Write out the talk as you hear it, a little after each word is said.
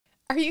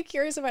Are you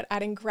curious about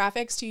adding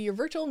graphics to your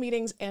virtual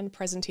meetings and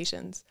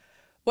presentations?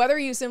 Whether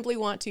you simply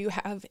want to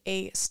have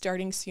a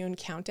starting soon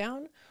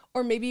countdown,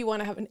 or maybe you want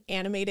to have an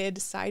animated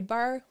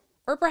sidebar,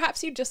 or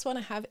perhaps you just want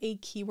to have a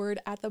keyword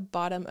at the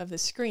bottom of the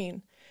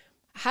screen.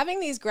 Having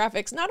these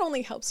graphics not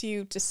only helps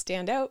you to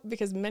stand out,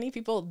 because many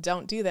people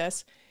don't do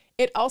this,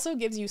 it also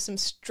gives you some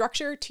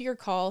structure to your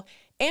call,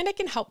 and it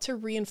can help to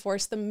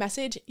reinforce the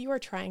message you are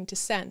trying to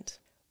send.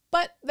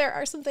 But there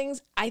are some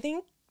things I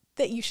think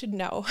that you should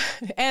know.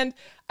 And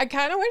I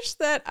kind of wish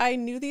that I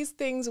knew these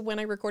things when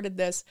I recorded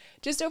this.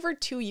 Just over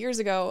 2 years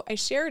ago, I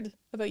shared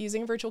about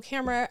using a virtual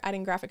camera,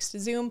 adding graphics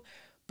to Zoom,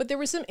 but there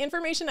was some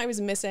information I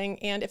was missing,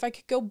 and if I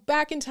could go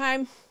back in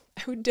time,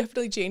 I would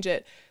definitely change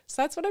it.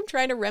 So that's what I'm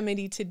trying to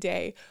remedy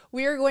today.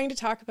 We are going to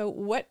talk about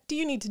what do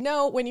you need to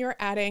know when you're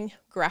adding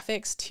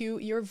graphics to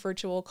your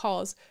virtual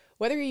calls,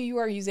 whether you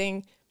are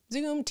using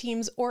Zoom,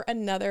 Teams, or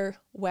another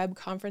web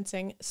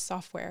conferencing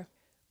software.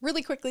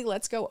 Really quickly,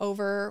 let's go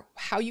over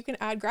how you can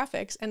add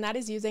graphics, and that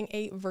is using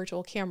a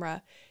virtual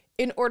camera.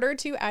 In order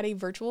to add a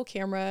virtual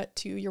camera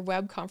to your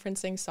web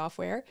conferencing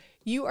software,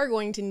 you are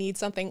going to need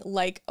something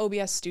like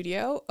OBS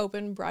Studio,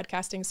 Open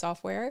Broadcasting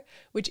Software,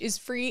 which is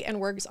free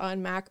and works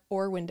on Mac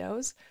or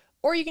Windows.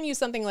 Or you can use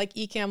something like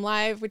Ecamm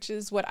Live, which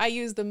is what I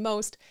use the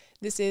most.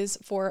 This is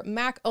for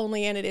Mac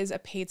only, and it is a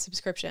paid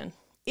subscription.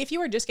 If you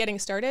are just getting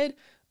started,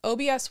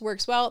 OBS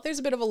works well. There's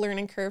a bit of a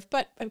learning curve,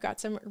 but I've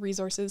got some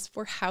resources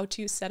for how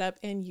to set up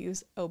and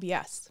use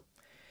OBS.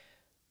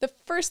 The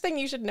first thing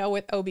you should know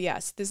with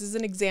OBS, this is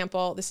an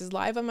example, this is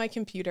live on my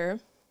computer,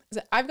 is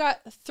that I've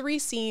got 3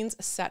 scenes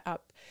set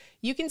up.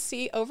 You can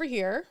see over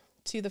here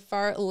to the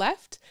far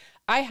left,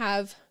 I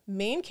have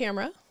main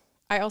camera.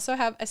 I also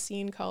have a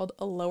scene called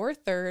a lower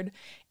third,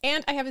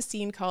 and I have a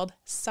scene called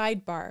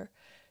sidebar.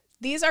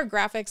 These are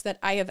graphics that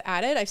I have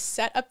added. I've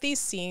set up these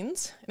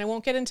scenes, and I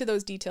won't get into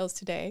those details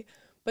today,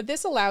 but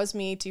this allows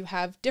me to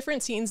have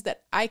different scenes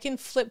that I can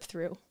flip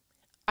through.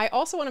 I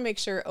also want to make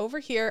sure over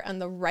here on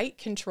the right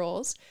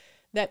controls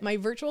that my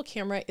virtual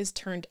camera is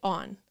turned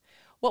on.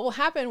 What will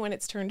happen when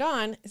it's turned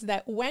on is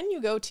that when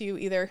you go to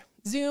either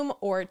Zoom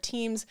or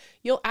Teams,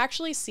 you'll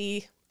actually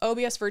see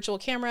OBS virtual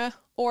camera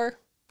or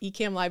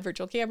Ecamm Live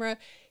virtual camera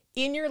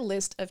in your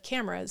list of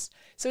cameras.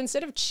 So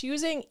instead of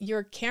choosing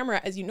your camera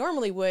as you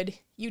normally would,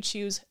 you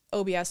choose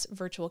OBS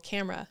virtual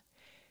camera.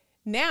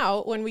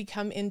 Now, when we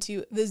come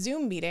into the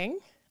Zoom meeting,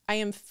 I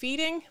am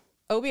feeding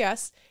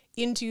OBS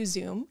into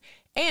Zoom,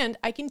 and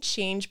I can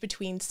change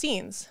between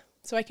scenes.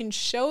 So I can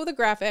show the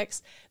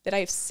graphics that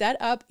I've set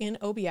up in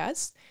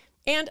OBS,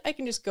 and I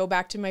can just go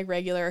back to my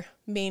regular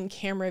main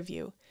camera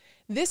view.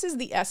 This is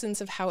the essence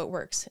of how it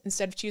works.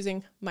 Instead of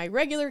choosing my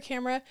regular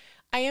camera,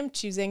 I am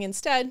choosing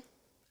instead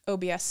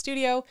OBS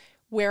Studio,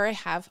 where I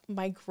have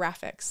my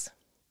graphics.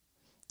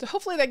 So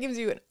hopefully that gives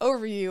you an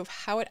overview of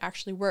how it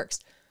actually works.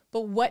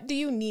 But what do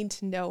you need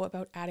to know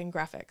about adding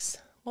graphics?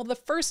 Well, the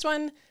first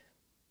one,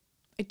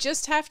 I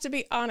just have to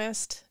be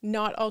honest,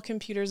 not all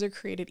computers are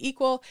created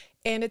equal,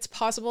 and it's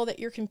possible that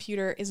your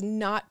computer is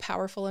not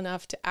powerful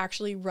enough to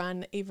actually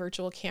run a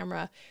virtual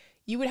camera.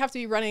 You would have to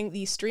be running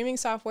the streaming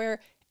software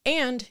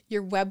and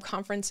your web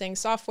conferencing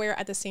software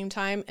at the same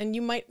time, and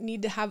you might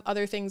need to have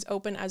other things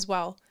open as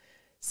well.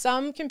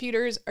 Some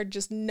computers are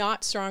just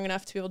not strong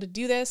enough to be able to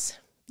do this.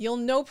 You'll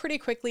know pretty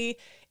quickly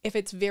if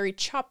it's very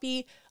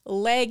choppy,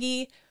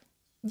 laggy.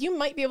 You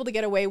might be able to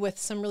get away with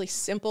some really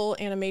simple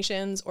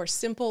animations or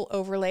simple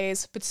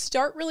overlays, but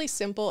start really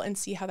simple and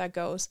see how that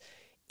goes.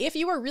 If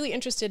you are really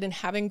interested in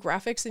having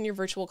graphics in your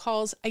virtual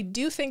calls, I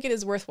do think it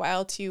is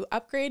worthwhile to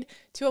upgrade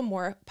to a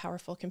more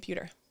powerful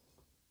computer.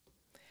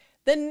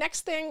 The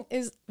next thing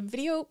is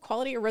video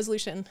quality or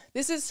resolution.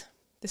 This is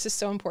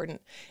so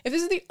important. If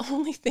this is the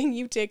only thing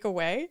you take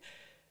away,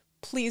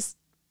 please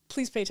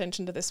pay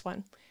attention to this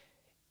one.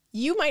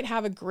 You might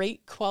have a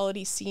great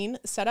quality scene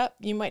set up,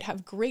 you might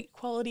have great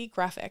quality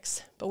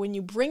graphics, but when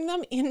you bring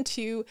them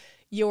into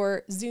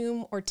your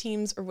Zoom or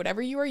Teams or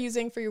whatever you are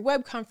using for your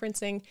web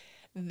conferencing,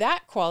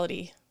 that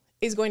quality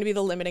is going to be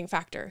the limiting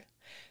factor.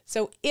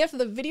 So if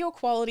the video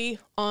quality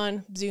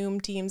on Zoom,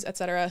 Teams,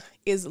 etc.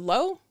 is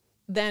low,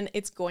 then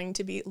it's going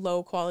to be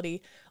low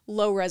quality,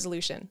 low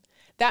resolution.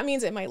 That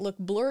means it might look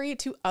blurry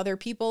to other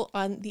people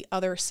on the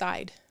other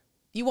side.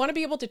 You want to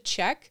be able to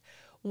check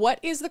what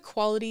is the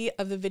quality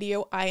of the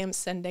video I am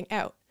sending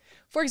out.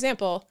 For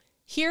example,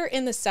 here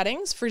in the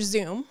settings for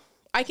Zoom,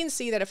 I can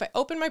see that if I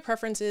open my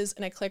preferences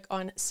and I click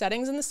on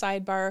settings in the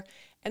sidebar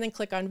and then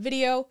click on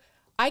video,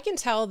 I can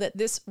tell that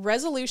this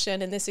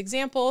resolution in this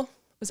example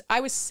was I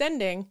was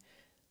sending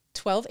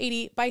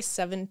 1280 by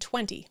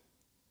 720.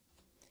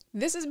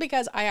 This is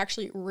because I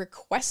actually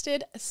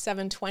requested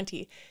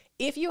 720.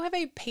 If you have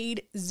a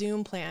paid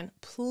Zoom plan,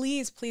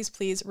 please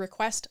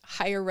request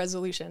higher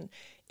resolution.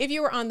 If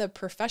you are on the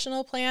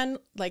professional plan,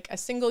 like a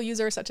single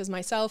user such as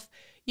myself,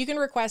 you can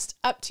request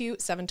up to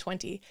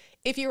 720.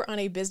 If you're on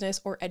a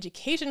business or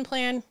education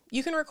plan,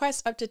 you can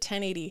request up to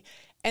 1080.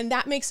 And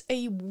that makes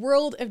a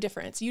world of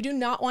difference. You do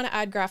not want to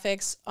add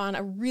graphics on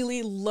a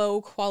really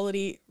low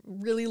quality,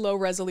 really low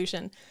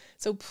resolution.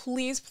 So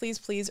please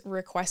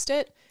request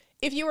it.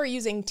 If you are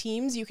using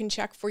Teams, you can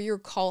check for your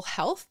call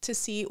health to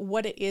see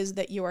what it is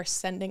that you are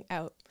sending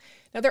out.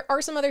 Now, there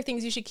are some other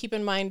things you should keep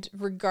in mind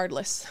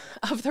regardless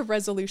of the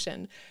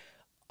resolution.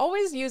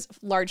 Always use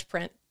large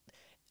print.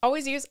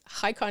 Always use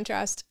high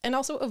contrast, and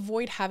also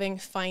avoid having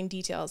fine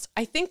details.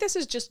 I think this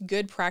is just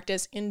good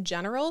practice in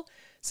general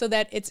so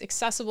that it's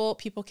accessible,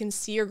 people can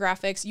see your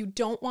graphics. You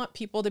don't want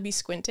people to be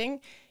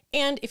squinting.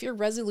 And if your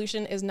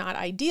resolution is not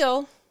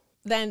ideal,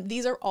 then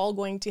these are all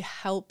going to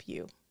help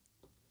you.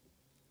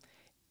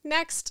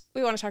 Next,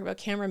 we want to talk about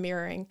camera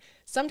mirroring.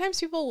 Sometimes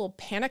people will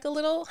panic a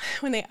little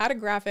when they add a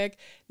graphic,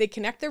 they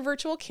connect their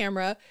virtual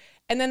camera,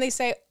 and then they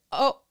say,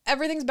 oh,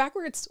 everything's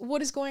backwards.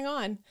 What is going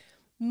on?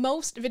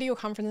 Most video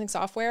conferencing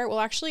software will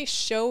actually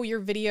show your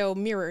video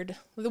mirrored,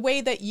 the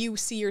way that you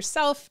see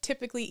yourself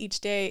typically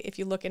each day if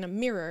you look in a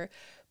mirror.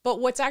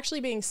 But what's actually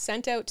being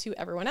sent out to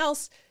everyone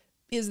else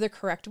is the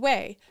correct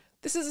way.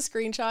 This is a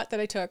screenshot that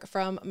I took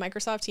from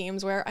Microsoft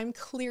Teams where I'm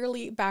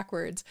clearly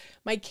backwards.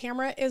 My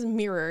camera is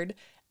mirrored,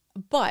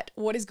 but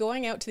what is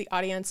going out to the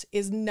audience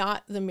is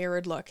not the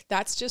mirrored look.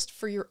 That's just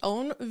for your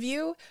own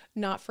view,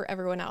 not for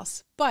everyone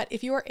else. But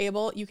if you are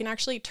able, you can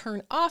actually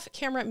turn off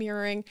camera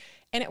mirroring,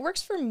 and it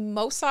works for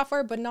most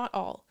software, but not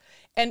all.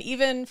 And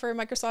even for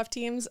Microsoft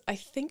Teams, I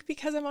think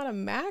because I'm on a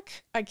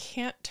Mac, I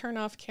can't turn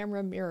off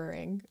camera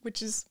mirroring,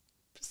 which is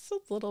just a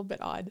little bit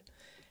odd.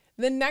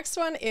 The next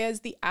one is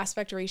the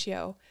aspect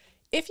ratio.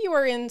 If you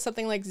are in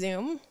something like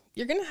Zoom,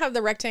 you're going to have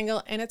the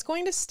rectangle and it's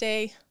going to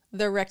stay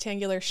the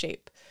rectangular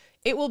shape.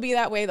 It will be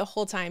that way the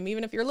whole time,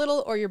 even if you're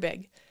little or you're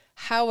big.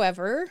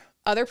 However,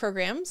 other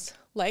programs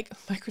like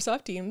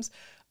Microsoft Teams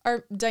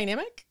are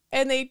dynamic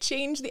and they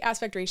change the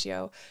aspect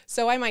ratio.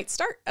 So I might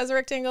start as a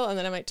rectangle and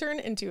then I might turn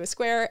into a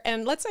square.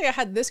 And let's say I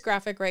had this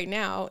graphic right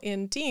now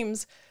in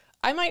Teams,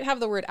 I might have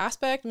the word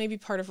aspect, maybe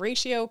part of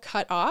ratio,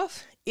 cut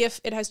off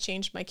if it has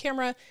changed my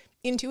camera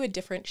into a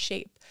different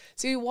shape.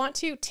 So you want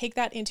to take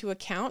that into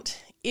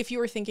account if you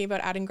were thinking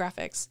about adding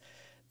graphics.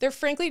 There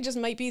frankly just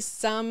might be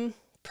some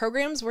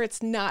programs where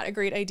it's not a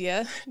great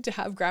idea to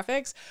have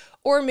graphics,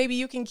 or maybe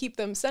you can keep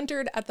them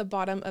centered at the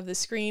bottom of the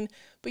screen,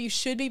 but you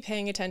should be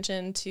paying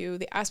attention to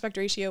the aspect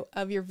ratio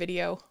of your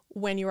video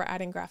when you are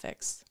adding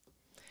graphics.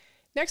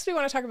 Next, we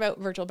want to talk about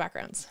virtual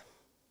backgrounds.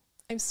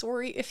 I'm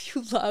sorry if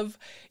you love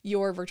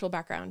your virtual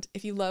background,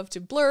 if you love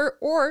to blur,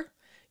 or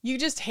you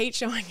just hate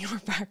showing your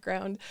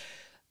background.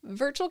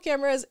 Virtual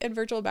cameras and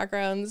virtual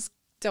backgrounds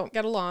don't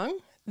get along.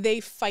 They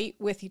fight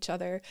with each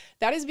other.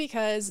 That is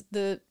because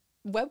the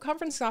web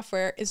conference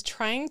software is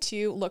trying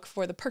to look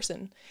for the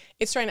person.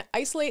 It's trying to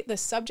isolate the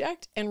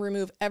subject and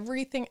remove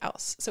everything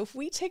else. So if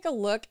we take a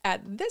look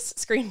at this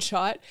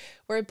screenshot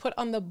where I put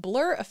on the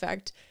blur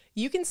effect,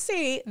 you can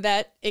see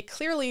that it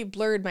clearly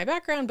blurred my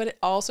background, but it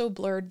also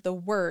blurred the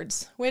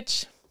words,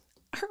 which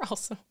are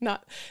also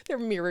not, they're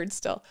mirrored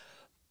still.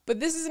 But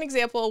this is an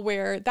example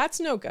where that's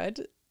no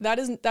good. That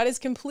is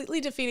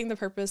completely defeating the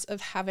purpose of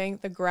having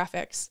the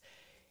graphics.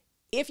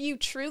 If you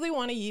truly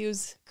want to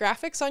use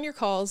graphics on your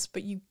calls,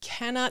 but you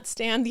cannot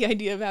stand the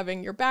idea of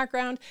having your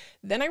background,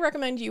 then I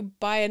recommend you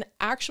buy an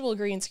actual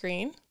green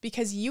screen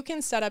because you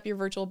can set up your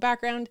virtual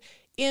background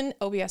in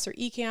OBS or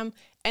Ecamm,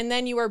 and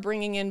then you are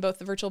bringing in both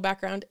the virtual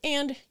background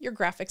and your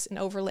graphics and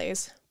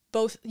overlays,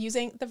 both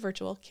using the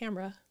virtual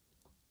camera.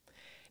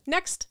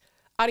 Next,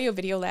 audio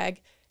video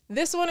lag.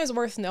 This one is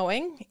worth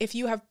knowing. If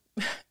you have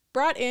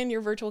brought in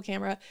your virtual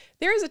camera,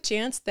 there is a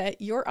chance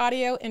that your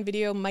audio and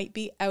video might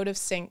be out of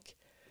sync.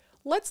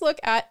 Let's look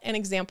at an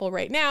example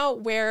right now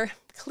where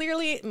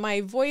clearly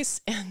my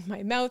voice and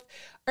my mouth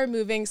are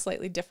moving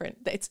slightly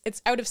different.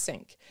 It's out of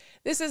sync.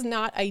 This is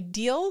not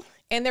ideal,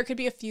 and there could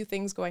be a few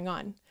things going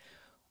on.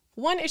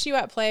 One issue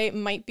at play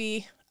might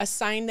be a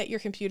sign that your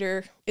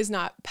computer is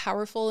not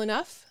powerful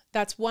enough.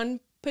 That's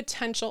one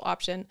potential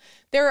option.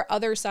 There are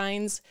other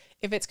signs,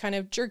 if it's kind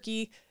of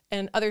jerky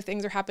and other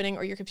things are happening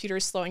or your computer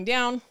is slowing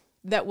down,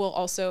 that will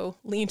also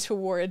lean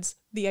towards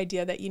the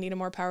idea that you need a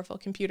more powerful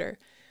computer.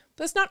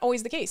 But that's not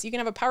always the case. You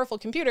can have a powerful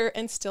computer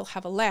and still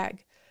have a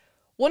lag.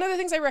 One of the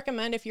things I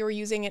recommend if you're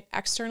using an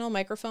external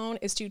microphone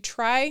is to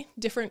try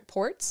different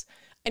ports.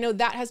 I know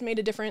that has made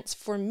a difference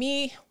for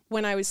me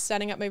when I was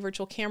setting up my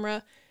virtual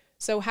camera.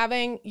 So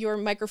having your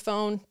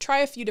microphone, try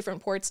a few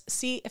different ports,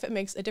 see if it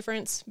makes a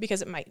difference,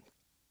 because it might.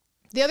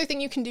 The other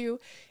thing you can do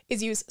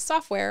is use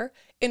software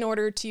in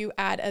order to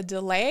add a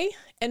delay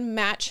and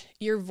match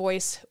your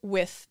voice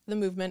with the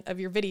movement of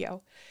your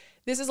video.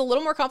 This is a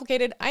little more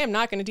complicated. I am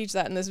not going to teach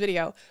that in this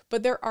video,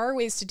 but there are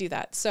ways to do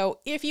that. So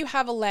if you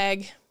have a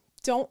lag,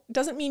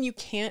 doesn't mean you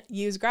can't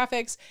use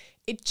graphics.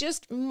 It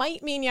just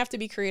might mean you have to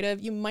be creative.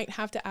 You might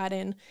have to add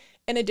in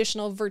an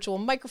additional virtual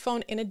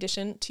microphone in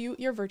addition to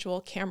your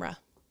virtual camera.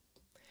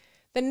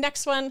 The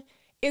next one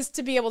is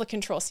to be able to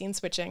control scene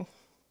switching.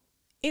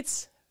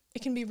 It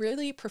can be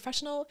really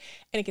professional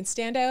and it can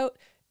stand out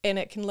and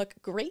it can look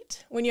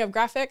great when you have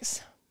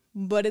graphics,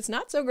 but it's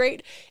not so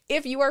great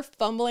if you are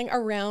fumbling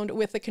around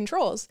with the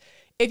controls.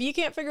 If you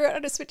can't figure out how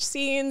to switch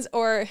scenes,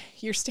 or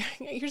you're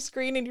staring at your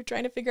screen and you're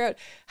trying to figure out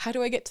how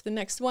do I get to the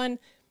next one,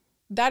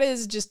 that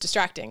is just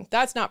distracting.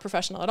 That's not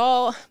professional at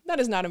all. That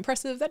is not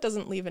impressive. That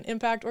doesn't leave an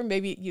impact, or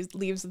maybe it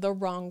leaves the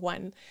wrong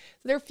one.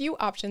 So there are a few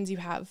options you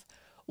have.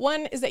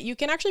 One is that you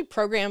can actually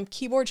program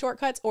keyboard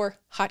shortcuts or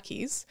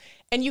hotkeys,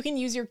 and you can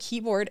use your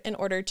keyboard in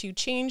order to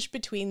change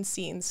between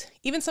scenes.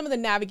 Even some of the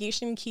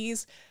navigation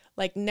keys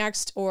like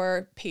next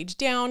or page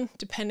down,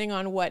 depending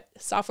on what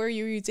software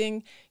you're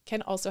using,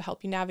 can also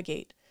help you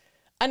navigate.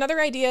 Another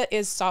idea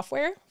is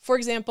software. For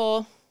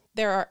example,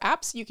 there are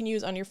apps you can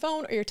use on your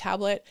phone or your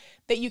tablet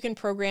that you can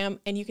program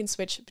and you can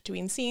switch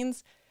between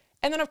scenes.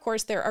 And then of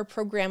course, there are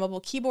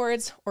programmable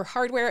keyboards or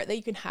hardware that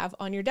you can have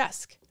on your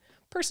desk.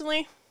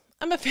 Personally,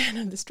 I'm a fan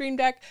of the Stream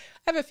Deck.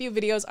 I have a few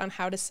videos on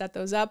how to set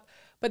those up,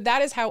 but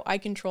that is how I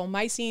control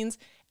my scenes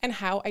and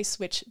how I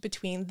switch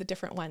between the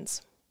different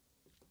ones.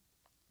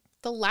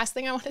 The last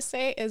thing I want to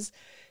say is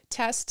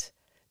test,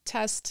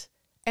 test,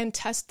 and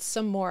test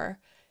some more.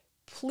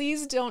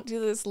 Please don't do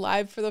this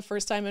live for the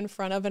first time in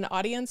front of an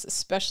audience,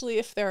 especially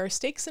if there are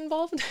stakes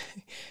involved.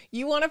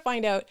 You want to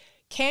find out,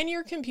 can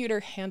your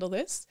computer handle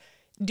this?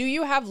 Do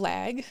you have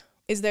lag?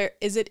 Is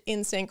it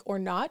in sync or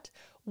not?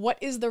 What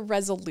is the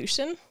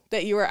resolution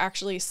that you are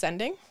actually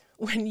sending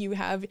when you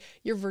have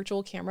your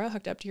virtual camera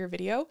hooked up to your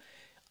video?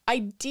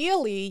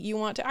 Ideally, you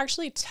want to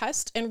actually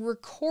test and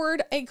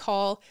record a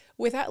call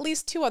with at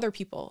least 2 other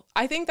people.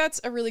 I think that's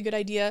a really good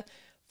idea,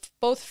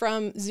 both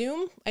from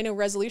Zoom. I know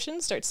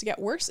resolution starts to get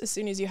worse as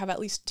soon as you have at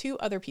least 2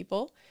 other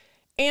people.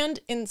 And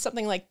in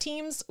something like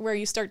Teams, where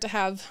you start to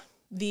have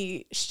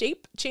the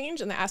shape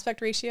change and the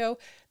aspect ratio,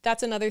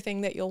 that's another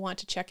thing that you'll want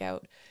to check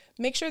out.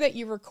 Make sure that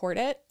you record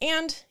it.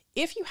 And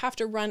if you have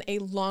to run a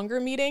longer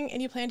meeting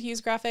and you plan to use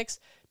graphics,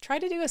 try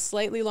to do a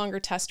slightly longer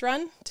test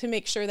run to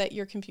make sure that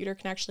your computer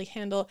can actually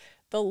handle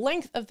the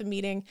length of the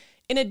meeting,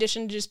 in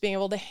addition to just being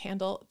able to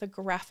handle the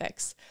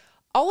graphics.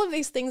 All of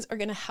these things are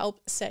going to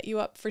help set you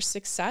up for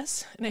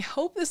success, and I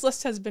hope this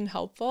list has been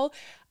helpful.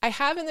 I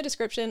have in the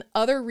description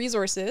other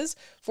resources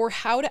for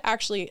how to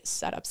actually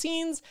set up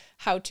scenes,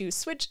 how to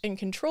switch and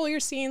control your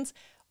scenes.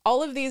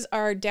 All of these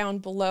are down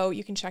below.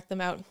 You can check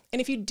them out.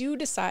 And if you do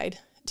decide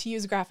to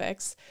use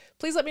graphics,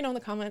 please let me know in the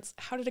comments,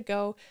 how did it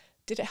go?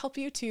 Did it help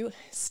you to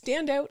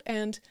stand out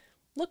and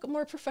look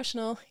more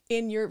professional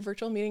in your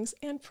virtual meetings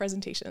and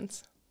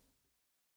presentations?